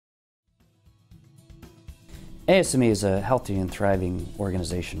ASME is a healthy and thriving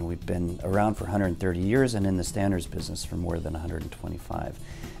organization. We've been around for 130 years and in the standards business for more than 125.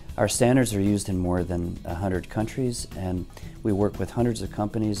 Our standards are used in more than 100 countries, and we work with hundreds of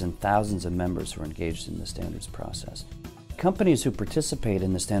companies and thousands of members who are engaged in the standards process. Companies who participate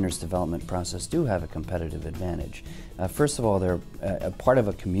in the standards development process do have a competitive advantage. First of all, they're a part of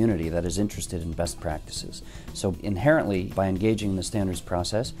a community that is interested in best practices. So inherently, by engaging in the standards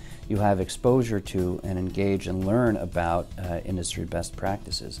process, you have exposure to and engage and learn about industry best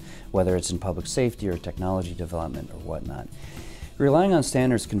practices, whether it's in public safety or technology development or whatnot. Relying on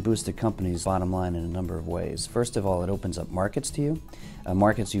standards can boost a company's bottom line in a number of ways. First of all, it opens up markets to you,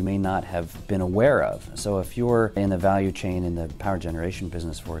 markets you may not have been aware of. So if you're in the value chain in the power generation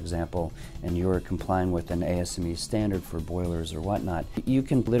business, for example, and you're complying with an ASME standard for boilers or whatnot, you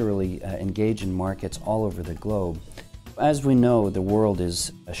can literally engage in markets all over the globe. As we know, the world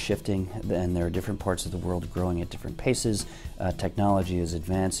is shifting, and there are different parts of the world growing at different paces. Technology is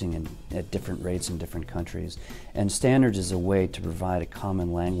advancing at different rates in different countries, and standards is a way to provide a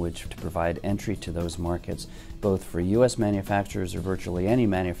common language to provide entry to those markets, both for U.S. manufacturers or virtually any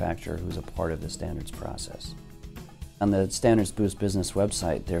manufacturer who's a part of the standards process. On the Standards Boost Business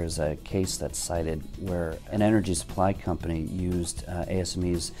website, there's a case that's cited where an energy supply company used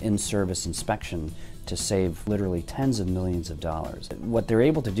ASME's in-service inspection to save literally tens of millions of dollars. What they're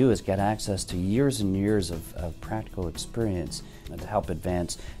able to do is get access to years and years of practical experience to help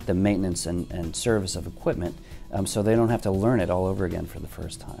advance the maintenance and service of equipment, so they don't have to learn it all over again for the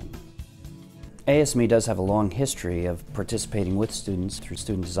first time. ASME does have a long history of participating with students through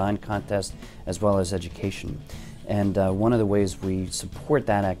student design contests as well as education. And one of the ways we support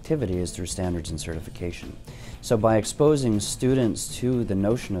that activity is through standards and certification. So by exposing students to the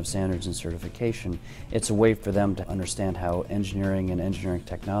notion of standards and certification, it's a way for them to understand how engineering and engineering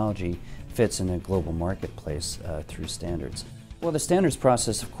technology fits in a global marketplace through standards. Well, the standards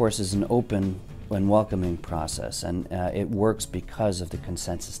process, of course, is an open and welcoming process, and it works because of the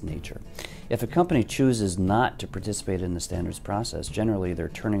consensus nature. If a company chooses not to participate in the standards process, generally they're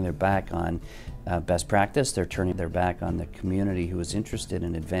turning their back on best practice, they're turning their back on the community who is interested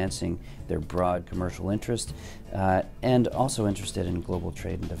in advancing their broad commercial interest, and also interested in global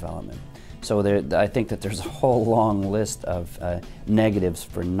trade and development. So I think that there's a whole long list of negatives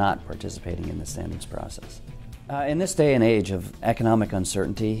for not participating in the standards process. In this day and age of economic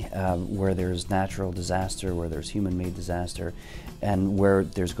uncertainty, where there's natural disaster, where there's human-made disaster, and where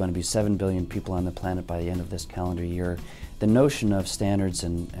there's going to be 7 billion people on the planet by the end of this calendar year, the notion of standards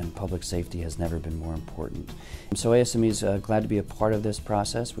and public safety has never been more important. So ASME is glad to be a part of this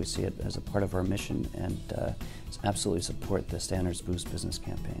process. We see it as a part of our mission, and absolutely support the Standards Boost Business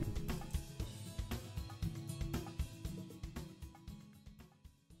campaign.